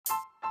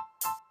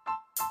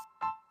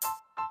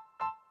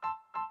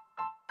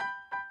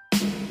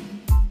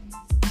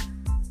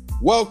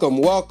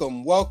Welcome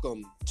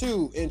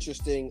to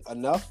Interesting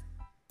Enough.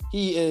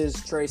 He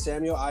is Trey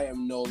Samuel. I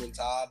am Nolan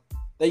Todd.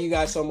 Thank you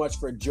guys so much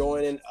for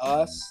joining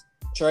us.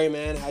 Trey,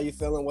 man, how you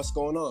feeling? What's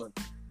going on?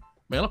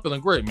 Man, I'm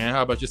feeling great, man.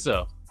 How about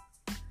yourself?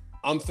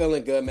 I'm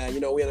feeling good, man.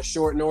 You know, we had a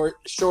short news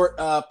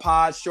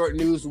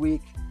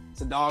week. It's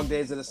the dog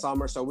days of the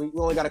summer, so we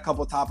only got a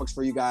couple topics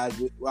for you guys.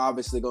 We're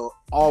obviously going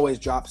to always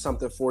drop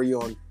something for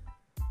you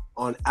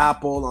on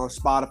Apple, on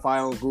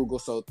Spotify, on Google.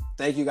 So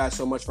thank you guys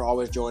so much for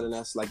always joining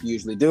us like you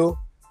usually do.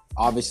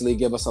 Obviously,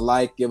 give us a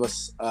like, give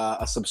us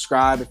a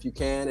subscribe if you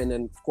can. And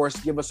then, of course,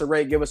 give us a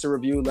rate, give us a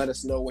review. Let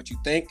us know what you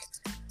think.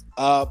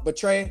 But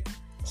Trey,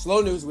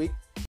 slow news week.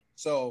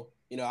 So,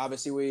 you know,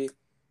 obviously we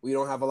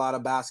don't have a lot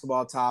of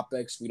basketball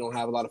topics. We don't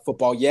have a lot of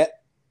football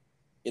yet.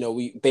 You know,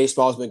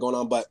 baseball's been going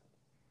on, but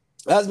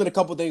there's been a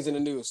couple things in the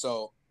news.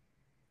 So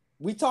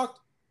we talked,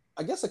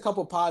 I guess, a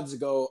couple pods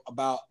ago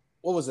about,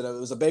 what was it? It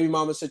was a baby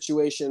mama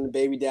situation,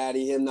 baby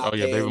daddy, him not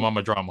paying. Baby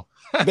mama drama.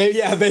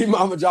 baby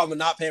mama drama,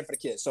 not paying for the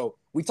kids. So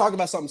we talked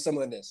about something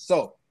similar to this.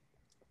 So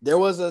there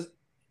was I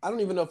don't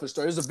even know if it's a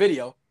story. There's a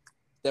video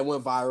that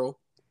went viral.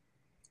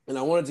 And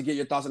I wanted to get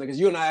your thoughts on it because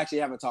you and I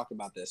actually haven't talked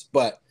about this.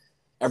 But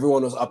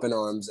everyone was up in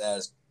arms,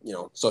 as, you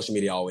know, social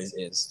media always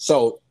is.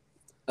 So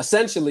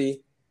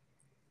essentially,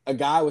 a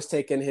guy was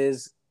taking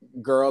his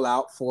girl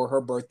out for her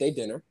birthday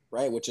dinner,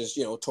 right? Which is,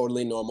 you know,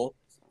 totally normal.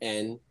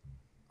 And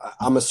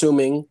I'm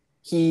assuming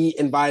he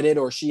invited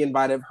or she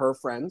invited her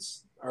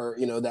friends or,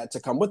 you know, that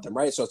to come with them,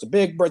 right? So it's a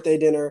big birthday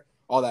dinner,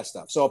 all that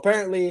stuff. So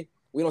apparently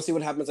we don't see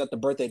what happens at the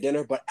birthday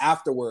dinner, but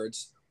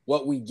afterwards,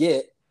 what we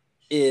get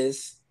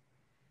is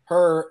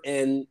her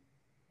and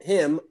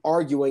him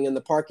arguing in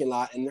the parking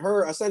lot, and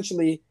her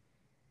essentially,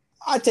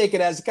 I take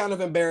it as kind of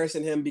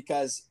embarrassing him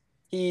because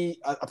he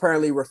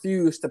apparently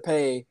refused to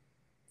pay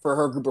for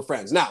her group of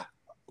friends. Now,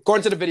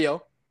 according to the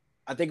video,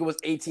 I think it was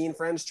 18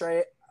 friends,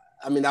 Trey.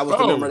 I mean, that was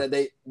the number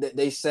that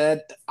they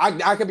said.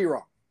 I could be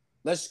wrong.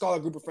 Let's just call it a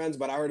group of friends,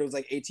 but I heard it was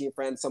like 18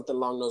 friends, something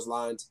along those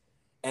lines.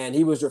 And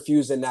he was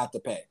refusing not to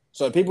pay.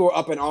 So people were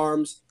up in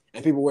arms,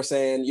 and people were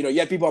saying, you know,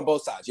 you had people on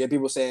both sides. You had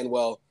people saying,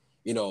 well,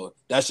 you know,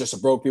 that's just a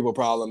broke people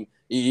problem.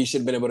 You should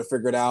have been able to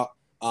figure it out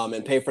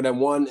and pay for them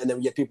one. And then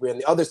you get people on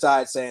the other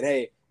side saying,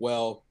 hey,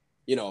 well,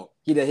 you know,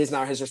 he's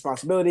not his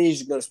responsibility.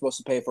 He's supposed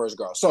to pay for his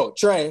girl. So,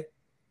 Trey,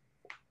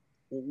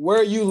 where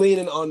are you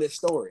leaning on this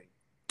story?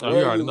 Oh,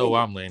 you already know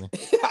where I'm leaning.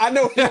 I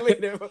know where you're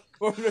leaning.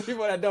 For the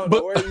people that don't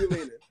know, where are you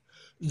leaning?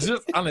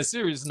 Just on a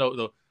serious note,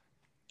 though,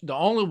 the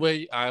only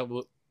way I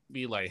would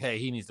be like, hey,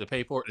 he needs to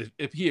pay for it,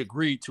 if he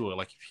agreed to it.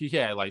 Like, if he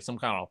had like some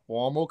kind of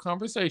formal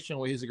conversation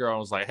with his girl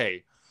and was like,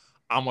 hey,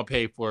 I'm going to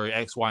pay for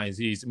X, Y, and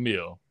Z's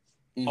meal.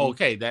 Mm-hmm.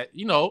 Okay, that,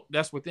 you know,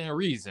 that's within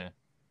reason.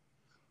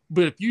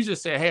 But if you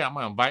just say, hey, I'm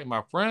going to invite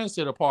my friends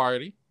to the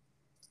party,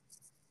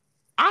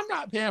 I'm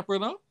not paying for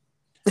them.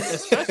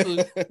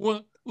 Especially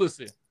when,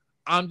 listen,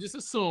 I'm just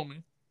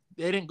assuming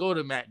they didn't go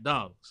to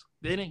McDonald's.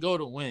 They didn't go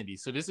to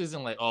Wendy's. So this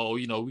isn't like, oh,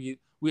 you know, we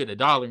had a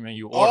dollar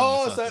menu.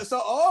 Hold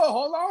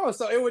on.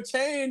 So it would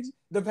change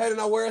depending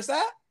on where it's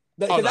at?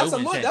 That's a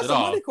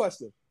money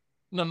question.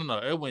 No.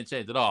 It wouldn't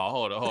change at all.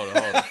 Hold on.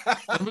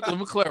 let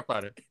me clarify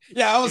that.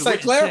 Yeah, I was saying,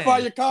 clarify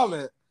your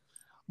comment.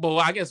 But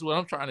I guess what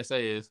I'm trying to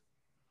say is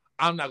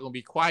I'm not going to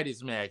be quite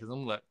as mad because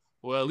I'm like,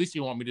 well, at least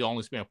you want me to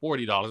only spend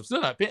 $40. I'm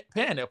still not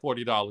paying that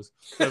 $40.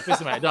 So if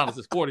it's at McDonald's,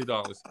 it's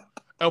 $40.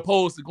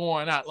 Opposed to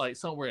going out like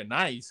somewhere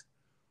nice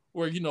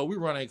where, you know, we're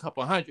running a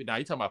couple hundred. Now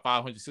you're talking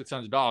about $500,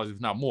 $600, if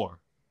not more.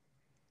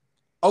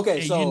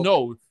 Okay, and so you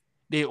know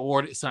they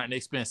ordered something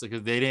expensive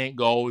because they didn't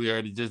go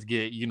there to just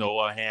get, you know,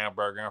 a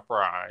hamburger and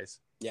fries.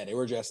 Yeah, they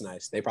were dressed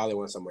nice. They probably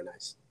went somewhere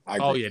nice.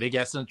 Oh, yeah, they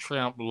got some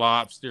shrimp,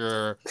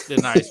 lobster, the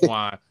nice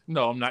wine.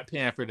 No, I'm not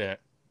paying for that.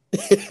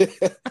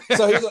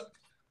 So here's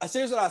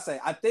what I say.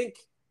 I think,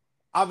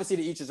 obviously,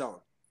 to each his own.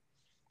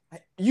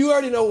 You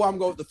already know where I'm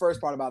going with the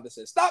first part about this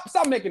is. Stop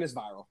making this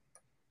viral.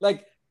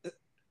 Like,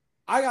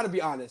 I got to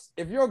be honest.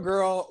 If your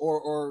girl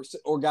or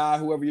guy,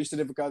 whoever your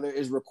significant other,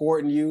 is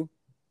recording you,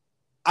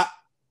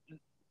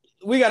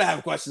 we got to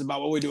have questions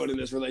about what we're doing in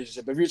this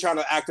relationship if you're trying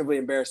to actively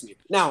embarrass me.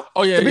 Now,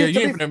 you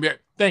ain't finna embarrass.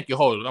 Thank you.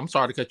 Hold on. I'm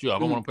sorry to cut you off.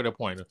 Mm-hmm. I want to put a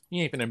pointer.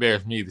 You ain't finna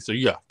embarrass me either. So,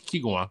 yeah,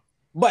 keep going.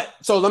 But,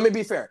 so let me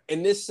be fair.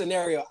 In this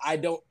scenario,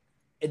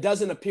 it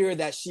doesn't appear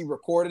that she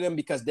recorded him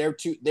because they're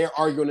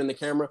arguing in the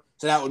camera.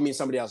 So that would mean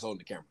somebody else owned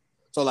the camera.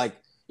 So, like,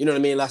 you know what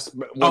I mean? That's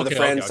one of the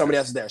friends, somebody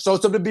else is there. So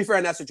to be fair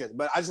in that situation.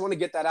 But I just want to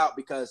get that out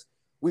because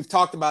we've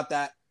talked about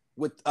that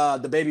with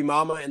the baby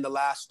mama in the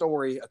last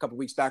story a couple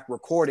weeks back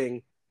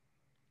recording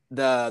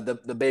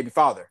the baby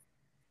father.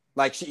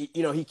 Like, she,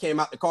 you know, he came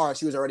out the car,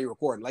 she was already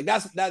recording. Like,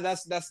 that's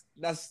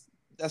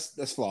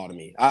flawed to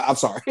me. I'm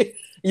sorry.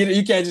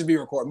 you can't just be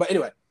recording. But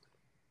anyway,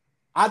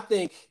 I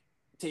think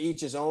to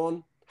each his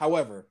own.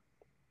 However,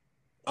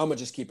 I'm gonna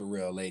just keep it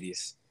real,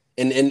 ladies.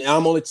 And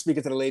I'm only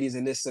speaking to the ladies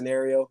in this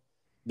scenario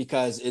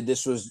because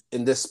this was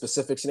in this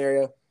specific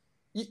scenario.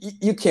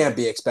 You can't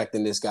be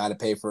expecting this guy to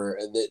pay for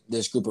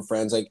this group of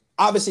friends. Like,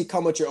 obviously,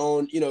 come with your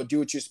own, you know, do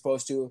what you're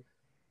supposed to.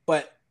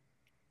 But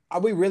are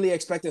we really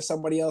expecting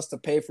somebody else to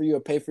pay for you or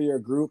pay for your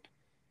group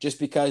just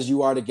because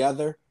you are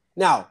together.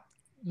 Now,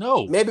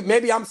 No.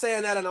 maybe I'm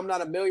saying that and I'm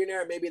not a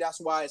millionaire. Maybe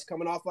that's why it's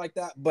coming off like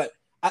that. But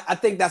I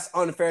think that's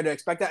unfair to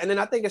expect that. And then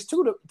I think it's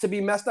too to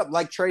be messed up,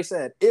 like Trey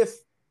said, if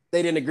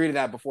they didn't agree to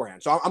that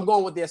beforehand. So I'm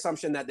going with the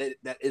assumption that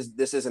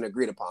this isn't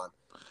agreed upon.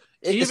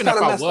 Even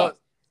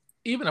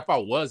if I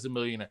was a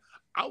millionaire,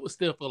 I would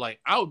still feel like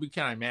I would be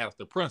kind of mad at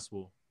the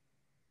principal.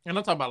 And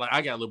I'm talking about like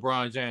I got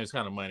LeBron James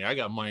kind of money. I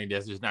got money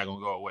that's just not gonna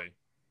go away.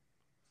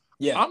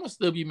 Yeah, I'm gonna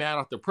still be mad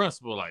at the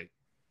principal. Like,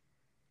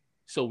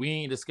 so we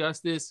ain't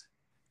discussed this,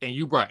 and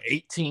you brought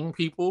 18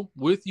 people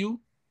with you,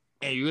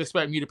 and you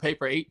expect me to pay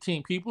for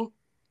 18 people?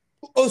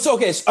 Oh, so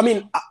okay. So, I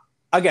mean,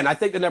 again, I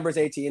think the number is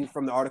 18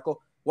 from the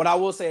article. What I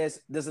will say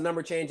is, does the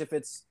number change if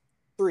it's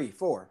 3,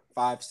 4,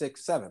 5,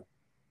 6, 7?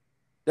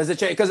 Does it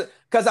change?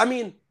 Because I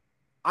mean,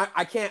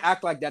 I can't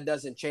act like that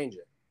doesn't change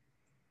it.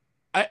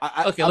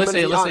 Let's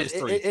say it's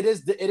 3.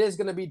 It is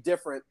going to be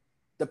different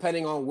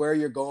depending on where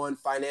you're going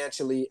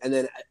financially, and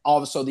then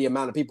also the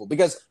amount of people.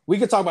 Because we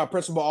could talk about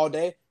principal all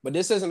day, but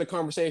this isn't a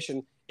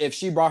conversation if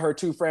she brought her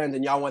 2 friends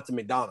and y'all went to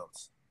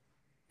McDonald's.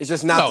 It's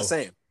just not the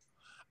same.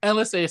 And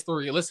let's say it's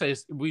 3. Let's say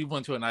we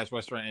went to a nice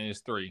restaurant and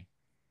it's 3.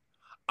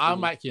 I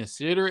might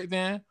consider it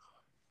then,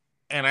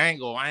 and I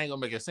ain't gonna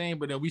make a scene,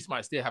 but then we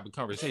might still have a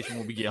conversation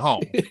when we get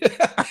home.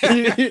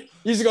 you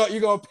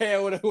gonna pay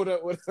with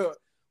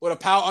a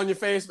pout on your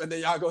face, and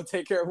then y'all gonna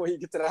take care of it when you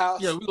get to the house.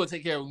 Yeah, we gonna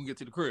take care of it when we get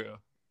to the crib.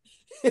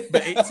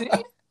 But 18,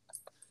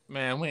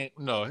 man,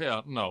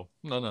 no.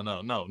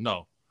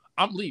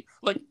 I'm leave.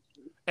 Like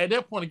at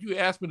that point, if you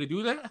ask me to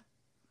do that,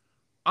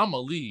 I'm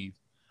gonna leave.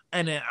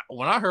 And then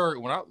when I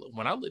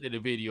looked at the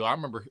video, I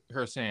remember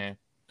her saying,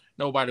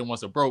 "Nobody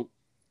wants a broke."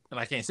 And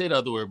I can't say the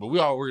other word, but we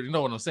already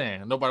know what I'm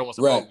saying. Nobody wants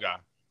a broke guy.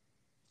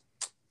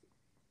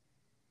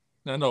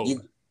 No.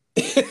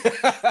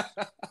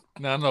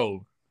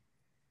 No.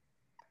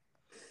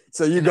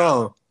 So you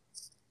gone?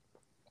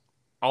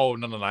 Oh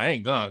no! I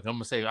ain't gone. I'm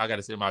gonna say I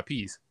gotta say my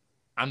piece.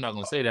 I'm not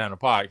gonna say that on the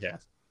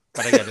podcast,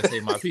 but I gotta say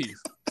my piece.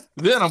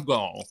 Then I'm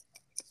gone.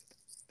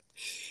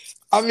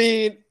 I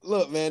mean,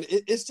 look, man,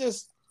 it's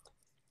just.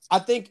 I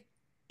think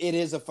it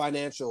is a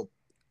financial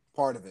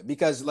part of it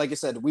because, like I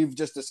said, we've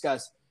just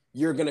discussed.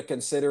 You're going to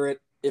consider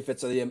it if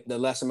it's the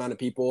less amount of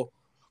people.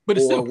 But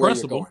it's still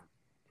principle.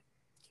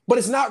 But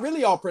it's not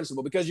really all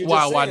principle because you're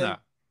just saying, why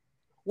not?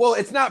 Well,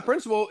 it's not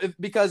principle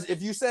because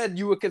if you said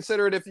you would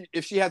consider it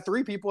if she had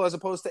 3 people as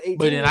opposed to 18.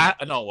 But then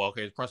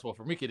it's principle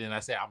for me. Then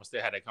I say I'm going to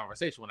still have that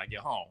conversation when I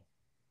get home.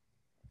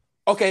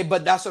 Okay,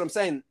 but that's what I'm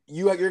saying.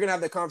 You're going to have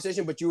that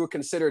conversation, but you would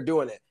consider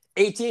doing it.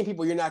 18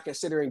 people, you're not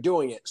considering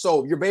doing it.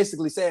 So you're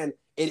basically saying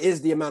it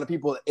is the amount of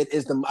people, it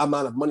is the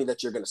amount of money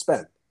that you're going to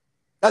spend.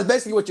 That's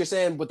basically what you're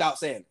saying without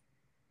saying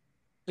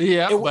it.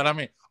 Yeah, but I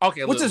mean,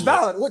 okay. Which is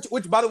valid.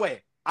 Which, by the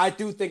way, I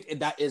do think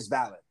that is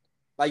valid.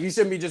 Like, you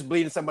shouldn't be just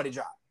bleeding somebody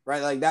dry,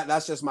 right? Like,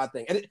 that's just my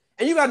thing. And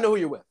you got to know who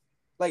you're with.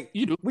 Like,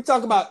 you do. We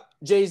talk about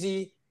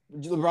Jay-Z,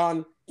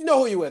 LeBron. You know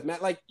who you're with, man.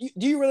 Like,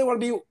 do you really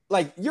want to be,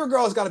 like, your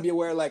girl's got to be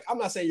aware. Like, I'm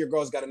not saying your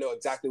girl's got to know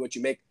exactly what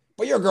you make,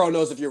 but your girl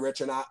knows if you're rich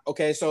or not.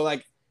 Okay, so,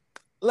 like,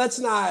 let's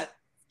not,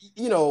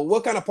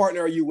 what kind of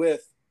partner are you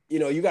with?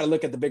 You got to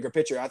look at the bigger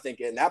picture, I think,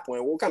 in that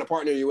point. What kind of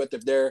partner are you with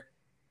if they're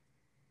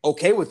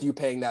okay with you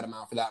paying that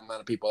amount for that amount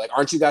of people? Like,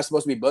 aren't you guys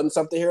supposed to be building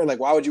something here? Like,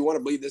 why would you want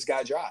to bleed this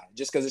guy dry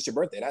just because it's your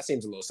birthday? That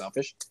seems a little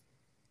selfish.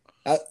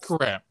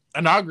 Correct.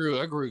 And I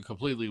agree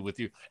completely with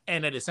you.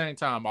 And at the same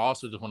time, I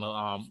also just want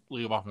to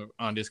leave off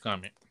on this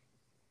comment.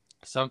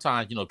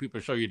 Sometimes, people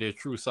show you their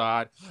true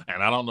side,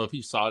 and I don't know if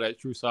he saw that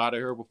true side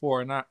of her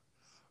before or not.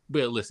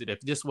 But listen,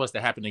 if this was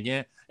to happen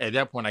again, at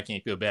that point, I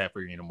can't feel bad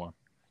for you anymore.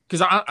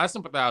 Because I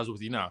sympathize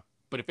with you now.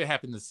 But if it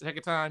happened the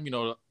second time,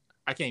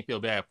 I can't feel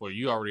bad for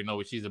you. You already know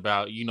what she's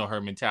about. You know her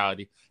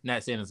mentality.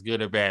 Not saying it's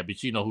good or bad,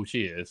 but you know who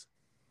she is.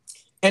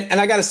 And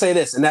I got to say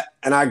this, and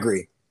I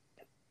agree.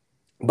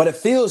 But it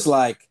feels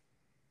like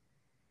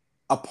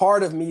a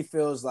part of me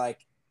feels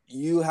like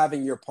you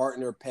having your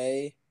partner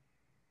pay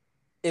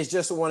is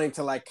just wanting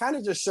to, like, kind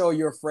of just show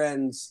your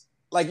friends,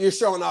 like, you're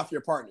showing off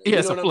your partner. Yeah, you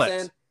it's know a what flex. I'm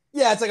saying?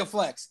 Yeah, it's like a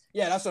flex.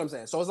 Yeah, that's what I'm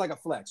saying. So it's like a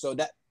flex. So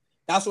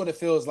that's what it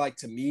feels like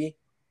to me.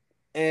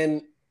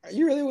 And are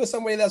you really with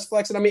somebody that's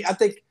flexing? I mean, I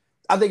think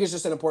it's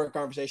just an important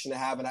conversation to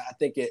have, and I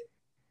think it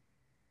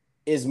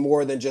is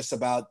more than just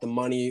about the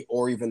money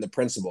or even the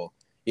principle.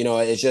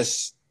 It's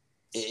just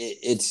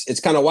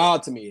it's kind of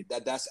wild to me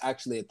that that's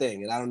actually a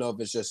thing, and I don't know if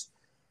it's just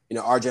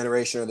our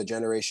generation or the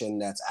generation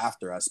that's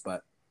after us,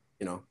 but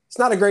it's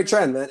not a great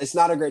trend, man. It's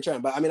not a great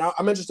trend. But I mean,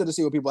 I'm interested to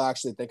see what people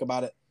actually think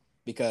about it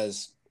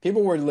because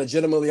people were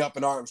legitimately up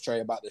in arms,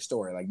 Trey, about this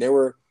story. Like, there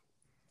were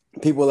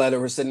people that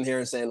were sitting here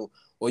and saying,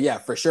 well, yeah,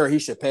 for sure he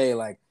should pay.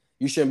 Like,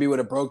 you shouldn't be with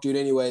a broke dude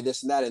anyway,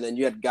 this and that. And then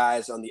you had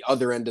guys on the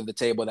other end of the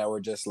table that were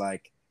just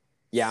like,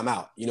 yeah, I'm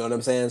out. You know what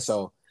I'm saying?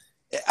 So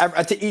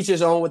to each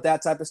his own with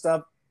that type of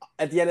stuff.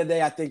 At the end of the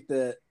day, I think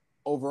the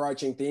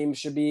overarching theme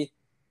should be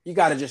you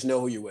got to just know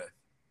who you're with.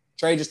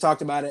 Trey just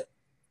talked about it.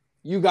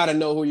 You got to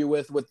know who you're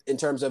with in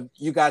terms of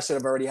you guys should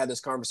have already had this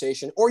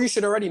conversation, or you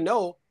should already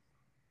know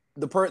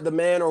the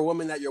man or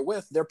woman that you're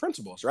with, their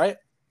principles, right?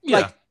 Yeah.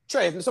 Like,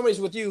 Trey, if somebody's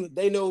with you,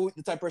 they know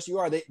the type of person you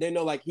are. They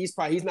know like he's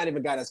not even a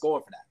guy that's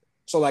going for that.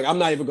 So like I'm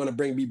not even going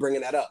to be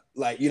bringing that up.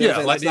 Like you know,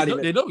 Yeah, what I'm saying?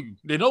 like they know you,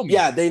 they know me.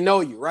 Yeah, they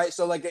know you, right?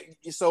 So like,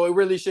 so it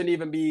really shouldn't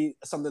even be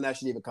something that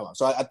should even come up.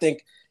 So I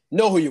think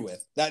know who you're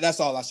with. That's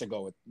all I should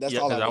go with. That's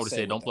all I would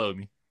say. Don't play with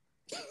me.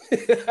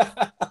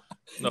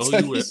 Know so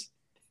who you with.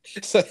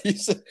 So you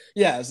should,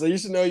 yeah. So you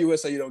should know you with,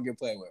 so you don't get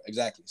played with.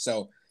 Exactly.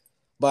 So,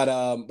 but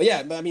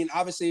yeah. But I mean,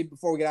 obviously,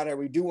 before we get out of here,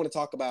 we do want to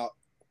talk about.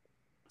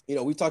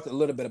 We talked a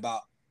little bit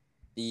about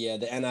the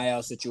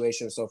NIL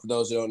situation. So for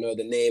those who don't know,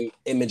 the name,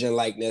 image, and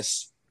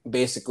likeness,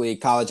 basically,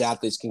 college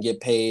athletes can get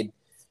paid,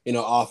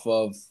 off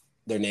of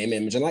their name,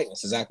 image, and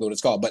likeness. Exactly what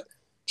it's called. But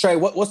Trey,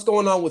 what's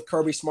going on with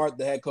Kirby Smart,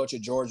 the head coach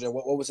of Georgia?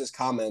 What was his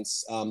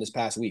comments this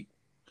past week?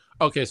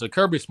 Okay, so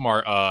Kirby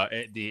Smart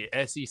at the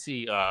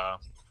SEC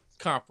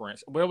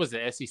conference. Where was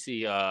the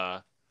SEC?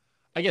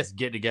 I guess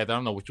get together. I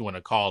don't know what you want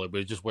to call it,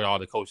 but it's just where all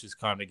the coaches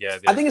come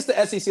together. I think it's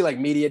the SEC like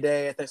media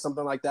day. I think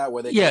something like that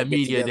where they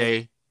media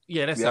day.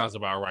 Yeah, that sounds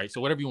about right.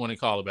 So whatever you want to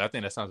call it, but I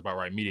think that sounds about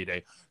right. Media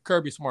day.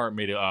 Kirby Smart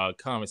made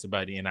comments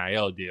about the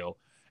NIL deal,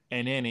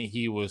 and then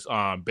he was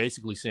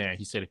basically saying,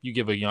 he said, if you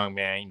give a young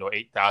man,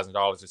 $8,000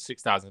 or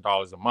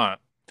 $6,000 a month,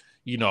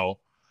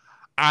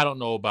 I don't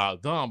know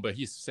about them, but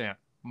he's saying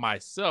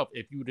myself,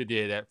 if you would have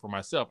did that for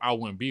myself, I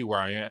wouldn't be where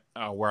I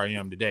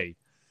am today.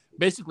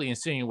 Basically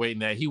insinuating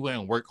that he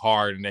wouldn't work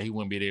hard and that he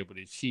wouldn't be able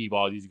to achieve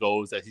all these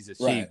goals that he's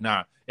achieved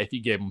now if he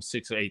gave him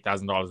 $6,000 or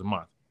 $8,000 a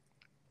month.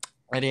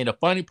 And then the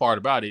funny part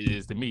about it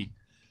is, to me,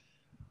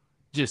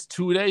 just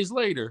 2 days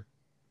later,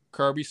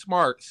 Kirby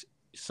Smart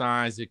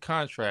signs a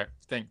contract,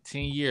 I think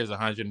 10 years,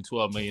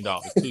 $112 million.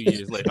 2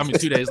 years later.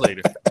 2 days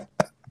later.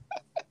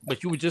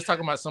 But you were just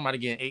talking about somebody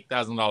getting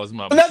 $8,000 a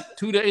month.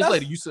 2 days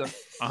later, you signed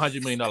a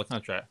 $100 million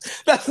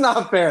contract. That's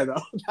not fair,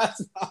 though.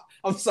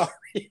 I'm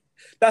sorry.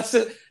 That's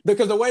it.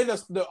 Because the way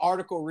the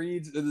article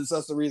reads,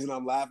 that's the reason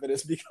I'm laughing,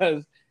 is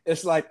because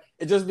it's like,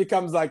 it just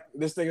becomes like,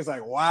 this thing is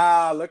like,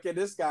 wow, look at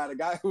this guy. The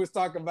guy who was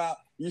talking about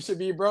you should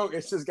be broke,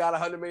 it's just got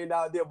 $100 million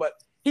deal. But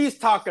he's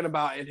talking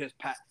about in his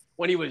past,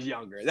 when he was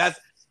younger.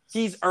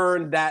 He's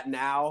earned that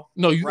now.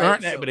 No, you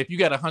earned that, but if you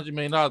got $100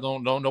 million,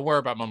 don't worry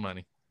about my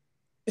money.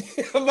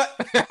 But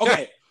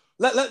okay,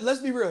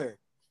 let's be real here.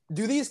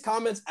 Do these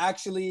comments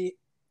actually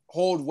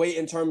hold weight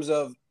in terms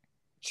of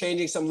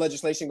changing some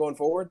legislation going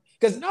forward?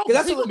 Because no, he's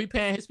gonna be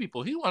paying his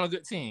people. He want a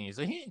good team,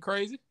 so he ain't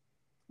crazy.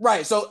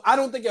 Right. So I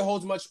don't think it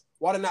holds much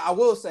water. Now, I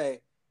will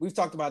say, we've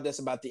talked about this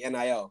about the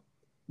NIL.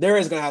 There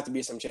is going to have to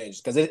be some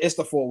changes because it's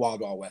the full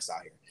Wild Wild West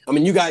out here. I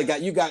mean, you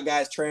got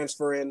guys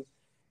transferring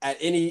at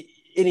any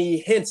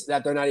hints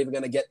that they're not even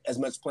going to get as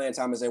much playing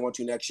time as they want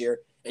to next year,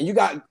 and you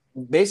got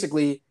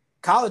basically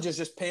colleges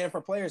just paying for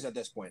players at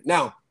this point.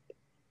 Now,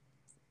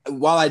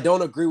 while I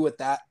don't agree with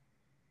that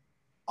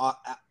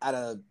at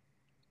a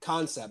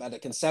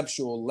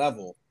conceptual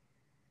level,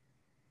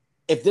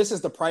 if this is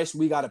the price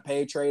we got to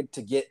pay, Trade,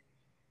 to get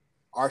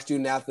our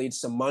student athletes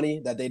some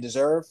money that they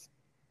deserve,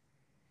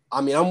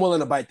 I mean, I'm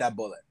willing to bite that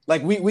bullet.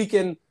 Like we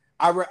can.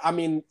 I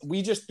mean,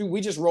 we just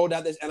rolled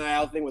out this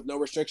NIL thing with no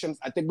restrictions.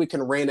 I think we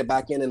can rein it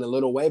back in a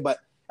little way. But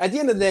at the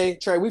end of the day,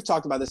 Trey, we've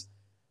talked about this.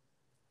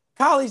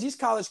 These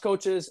college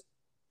coaches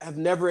have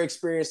never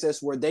experienced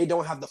this where they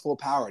don't have the full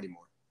power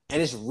anymore.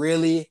 And it's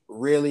really,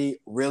 really,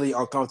 really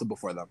uncomfortable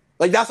for them.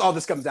 Like, that's all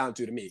this comes down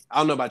to me. I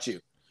don't know about you.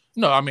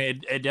 No, I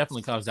mean, it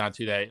definitely comes down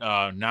to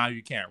that. Now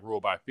you can't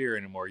rule by fear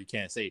anymore. You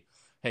can't say,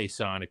 hey,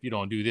 son, if you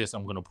don't do this,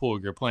 I'm going to pull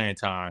your playing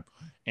time.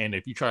 And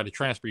if you try to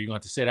transfer, you're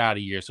going to have to sit out a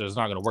year. So it's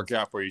not going to work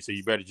out for you. So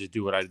you better just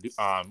do what I do,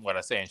 what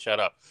I say, and shut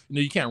up.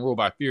 You can't rule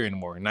by fear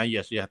anymore. Now,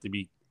 yes, you have to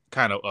be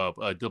kind of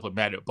a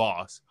diplomatic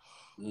boss.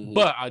 Mm-hmm.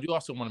 But I do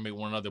also want to make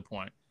one other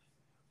point.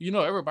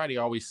 Everybody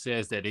always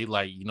says that they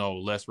like,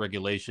 less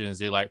regulations.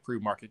 They like free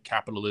market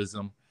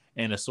capitalism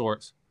and the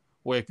sorts.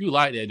 Well, if you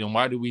like that, then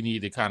why do we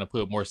need to kind of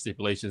put more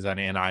stipulations on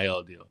the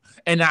NIL deal?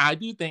 And now I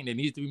do think there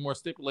needs to be more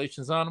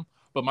stipulations on them.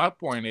 But my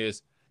point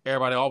is,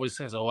 everybody always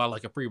says, oh, I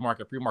like a free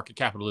market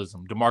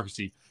capitalism,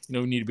 democracy.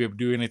 You need to be able to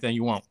do anything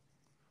you want.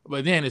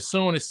 But then as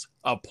soon as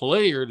a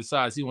player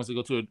decides he wants to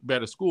go to a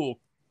better school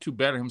to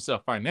better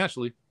himself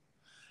financially,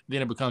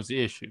 then it becomes the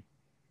issue.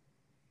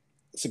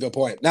 It's a good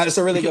point. That's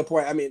a really good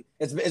point. I mean,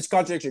 it's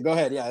contradictory. Go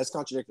ahead. Yeah, it's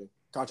contradictory.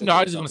 No,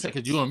 I was just going to say,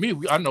 because you and me,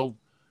 I know,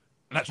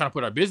 I'm not trying to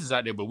put our business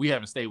out there, but we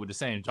haven't stayed with the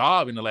same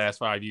job in the last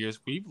 5 years.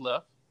 We've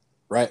left.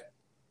 Right.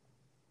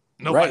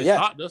 Nobody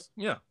stopped us.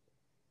 Yeah.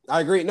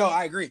 I agree. No,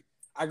 I agree.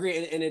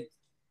 And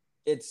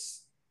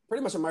it's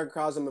pretty much a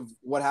microcosm of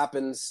what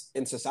happens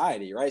in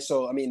society, right?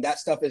 So, I mean, that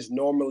stuff is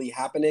normally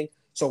happening.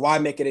 So why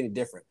make it any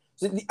different?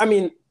 So, I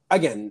mean,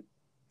 again,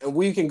 and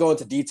we can go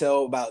into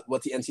detail about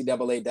what the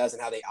NCAA does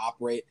and how they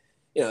operate.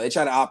 They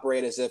try to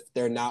operate as if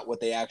they're not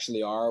what they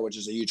actually are, which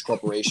is a huge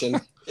corporation.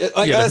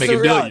 That's the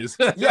reality.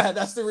 Yeah,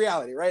 that's the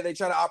reality, right? They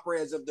try to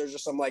operate as if there's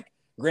just some like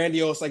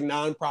grandiose, like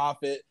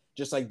nonprofit,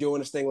 just like doing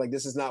this thing. Like,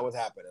 this is not what's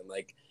happening.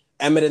 Like,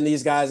 Emmett and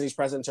these guys, these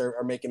presidents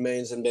are making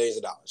millions and billions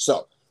of dollars.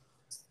 So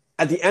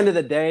at the end of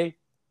the day,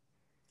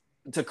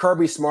 to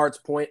Kirby Smart's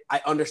point,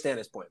 I understand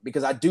his point,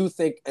 because I do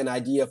think an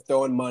idea of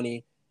throwing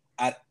money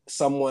at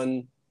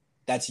someone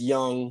that's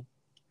young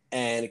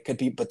and could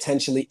be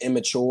potentially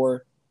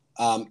immature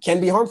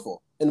can be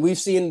harmful. And we've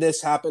seen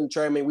this happen,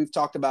 Trey. I mean, we've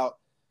talked about,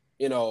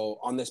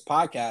 on this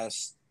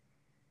podcast,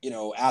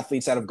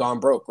 athletes that have gone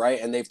broke, right?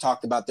 And they've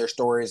talked about their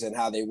stories and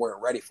how they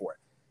weren't ready for it.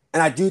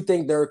 And I do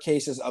think there are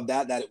cases of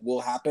that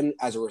will happen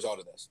as a result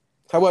of this.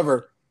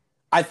 However,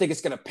 I think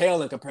it's going to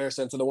pale in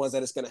comparison to the ones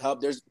that it's going to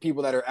help. There's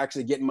people that are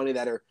actually getting money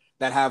that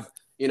have,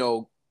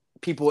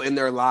 people in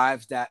their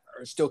lives that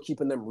are still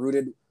keeping them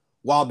rooted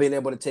while being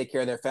able to take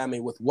care of their family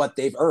with what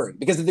they've earned.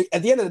 Because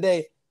at the end of the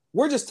day,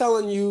 we're just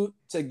telling you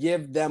to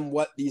give them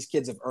what these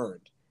kids have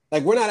earned.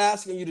 Like, we're not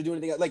asking you to do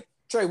anything else. Like,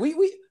 Trey,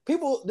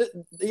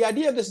 the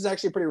idea of this is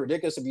actually pretty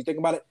ridiculous if you think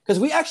about it, because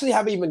we actually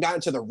haven't even gotten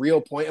to the real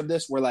point of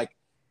this where, like,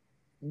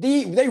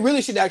 they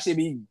really should actually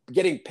be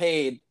getting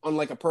paid on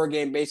like a per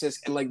game basis,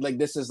 and like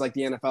this is like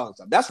the NFL and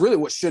stuff. That's really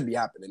what should be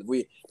happening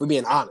if we're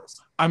being honest.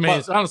 I mean,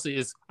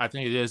 I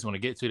think it is going to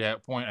get to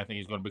that point. I think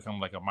it's going to become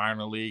like a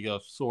minor league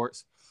of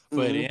sorts.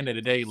 But at the end of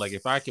the day, like,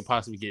 if I could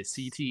possibly get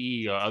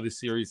CTE or other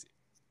serious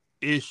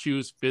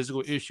issues,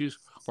 physical issues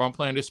from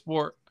playing this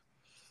sport,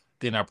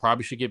 then I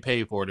probably should get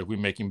paid for it if we're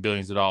making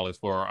billions of dollars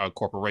for a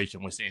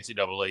corporation, which the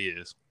NCAA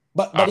is.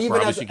 But I even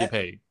probably should get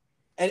paid.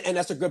 And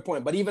that's a good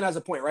point. But even as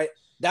a point, right,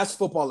 that's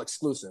football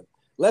exclusive.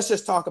 Let's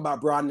just talk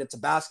about broadening it to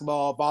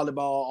basketball, volleyball,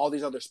 all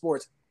these other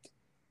sports.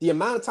 The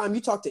amount of time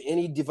you talk to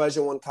any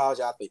Division I college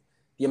athlete,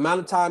 the amount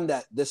of time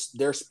that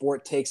their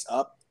sport takes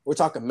up, we're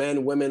talking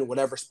men, women,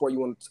 whatever sport you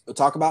want to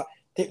talk about,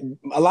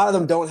 a lot of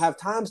them don't have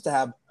times to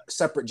have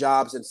separate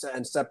jobs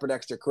and separate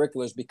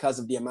extracurriculars because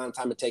of the amount of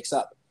time it takes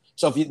up.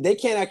 So if they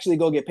can't actually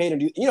go get paid and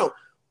do,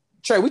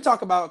 Trey, we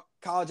talk about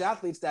college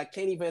athletes that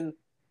can't even,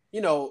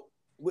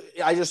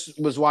 I just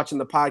was watching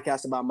the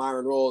podcast about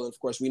Myron Rolle, and of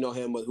course we know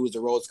him, who's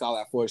a Rhodes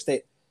Scholar at Florida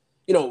State.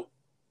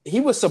 He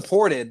was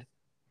supported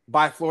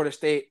by Florida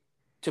State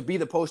to be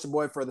the poster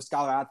boy for the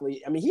scholar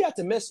athlete. I mean, he had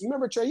to miss. You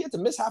remember, Trey? He had to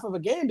miss half of a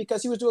game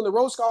because he was doing the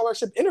Rhodes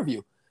Scholarship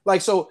interview.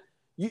 Like, so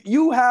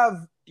you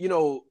have,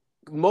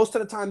 most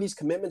of the time these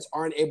commitments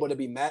aren't able to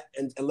be met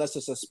unless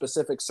it's a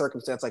specific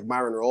circumstance like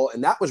Myron Rolle,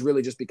 and that was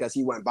really just because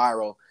he went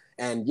viral,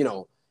 and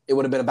it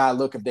would have been a bad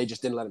look if they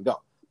just didn't let him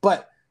go.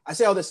 But I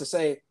say all this to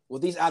say,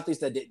 with these athletes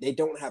that they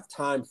don't have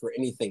time for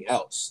anything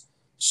else.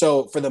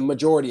 So for the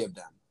majority of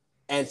them,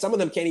 and some of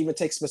them can't even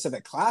take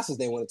specific classes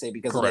they want to take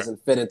because Correct. It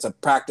doesn't fit into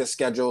practice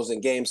schedules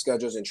and game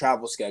schedules and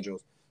travel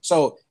schedules.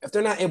 So if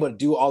they're not able to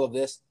do all of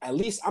this, at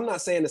least, I'm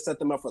not saying to set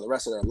them up for the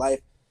rest of their life,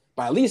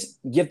 but at least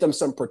give them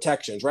some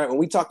protections, right? When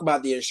we talk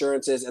about the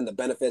insurances and the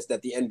benefits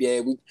that the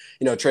NBA,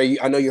 Trey,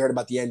 I know you heard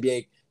about the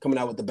NBA coming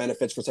out with the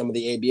benefits for some of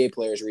the ABA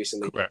players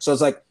recently. Correct. So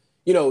it's like,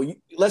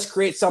 let's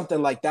create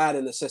something like that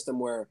in the system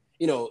where,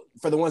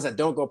 for the ones that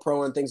don't go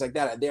pro and things like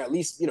that, they're at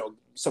least,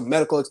 some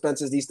medical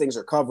expenses, these things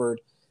are covered,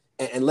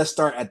 and let's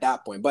start at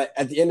that point. But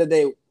at the end of the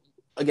day,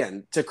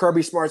 again, to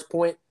Kirby Smart's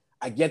point,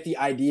 I get the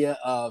idea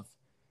of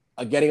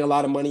getting a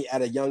lot of money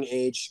at a young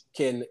age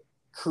can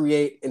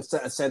create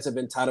a sense of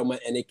entitlement,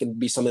 and it can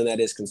be something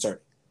that is concerning.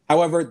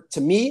 However,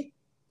 to me,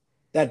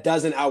 that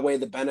doesn't outweigh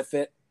the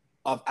benefit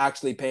of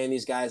actually paying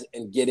these guys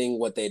and getting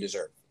what they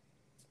deserve.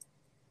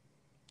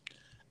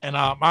 And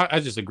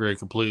I just agree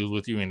completely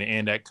with you in the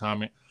end that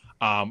comment.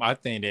 I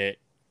think that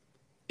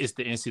it's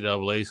the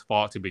NCAA's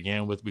fault to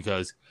begin with,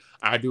 because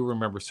I do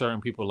remember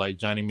certain people like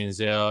Johnny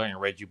Manziel and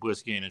Reggie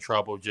Bush getting in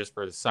trouble just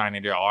for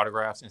signing their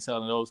autographs and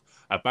selling those.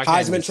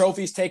 Heisman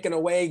trophies taken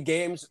away,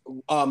 games,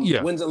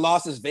 wins and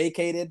losses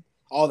vacated,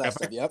 all that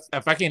stuff. Yep.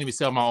 If I can't even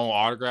sell my own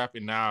autograph,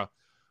 and now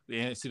the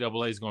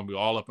NCAA is going to be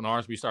all up in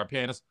arms, we start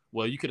paying us.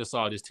 Well, you could have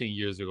saw this 10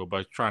 years ago,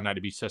 but trying not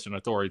to be such an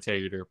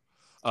authoritative,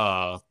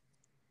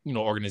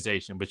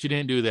 organization. But you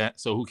didn't do that,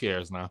 so who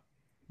cares now?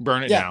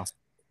 Burn it down.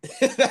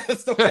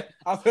 That's the way.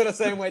 I feel the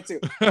same way too.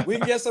 We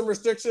can get some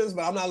restrictions,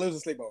 but I'm not losing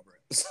sleep over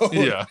it. So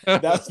yeah,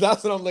 that's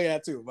what I'm looking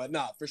at too. But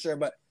for sure.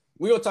 But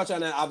we will touch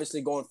on that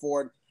obviously going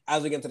forward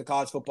as we get into the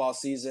college football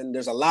season.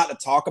 There's a lot to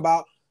talk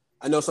about.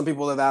 I know some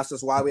people have asked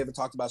us why we haven't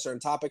talked about certain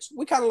topics.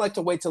 We kind of like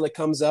to wait till it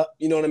comes up.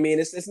 You know what I mean?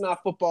 It's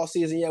not football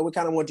season yet. We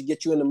kind of want to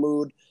get you in the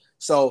mood.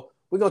 So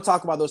we're gonna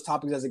talk about those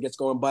topics as it gets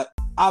going. But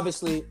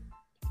obviously,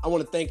 I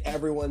want to thank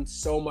everyone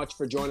so much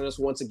for joining us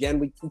once again.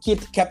 We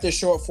kept this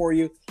short for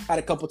you. Had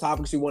a couple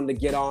topics we wanted to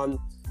get on,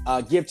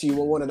 give to you.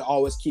 We wanted to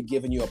always keep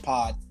giving you a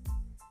pod.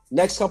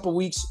 Next couple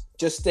weeks,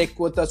 just stick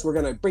with us. We're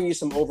going to bring you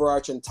some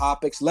overarching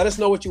topics. Let us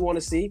know what you want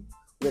to see.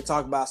 We're going to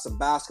talk about some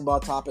basketball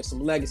topics,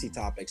 some legacy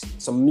topics,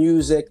 some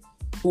music.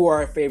 Who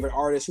are our favorite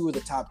artists? Who are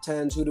the top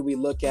 10s? Who do we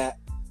look at?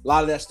 A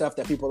lot of that stuff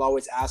that people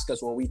always ask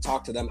us when we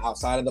talk to them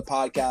outside of the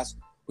podcast.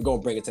 We're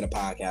going to bring it to the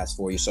podcast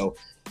for you. So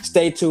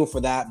stay tuned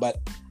for that. But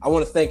I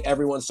want to thank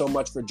everyone so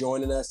much for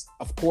joining us.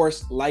 Of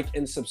course, like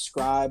and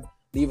subscribe.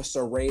 Leave us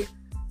a rate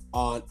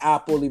on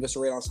Apple. Leave us a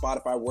rate on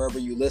Spotify, wherever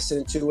you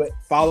listen to it.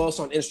 Follow us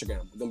on Instagram.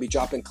 We're going to be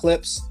dropping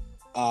clips.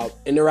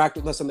 Interact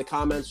with us in the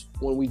comments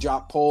when we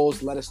drop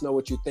polls. Let us know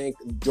what you think.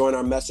 Join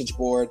our message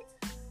board.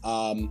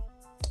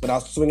 But I'll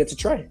swing it to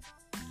Trey.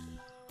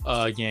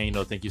 Again,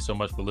 thank you so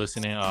much for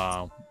listening.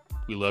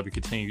 We love your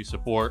continued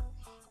support.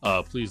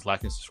 Please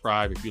like and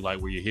subscribe if you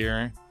like what you're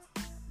hearing.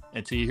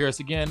 Until you hear us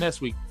again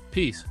next week.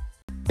 Peace.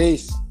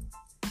 Peace.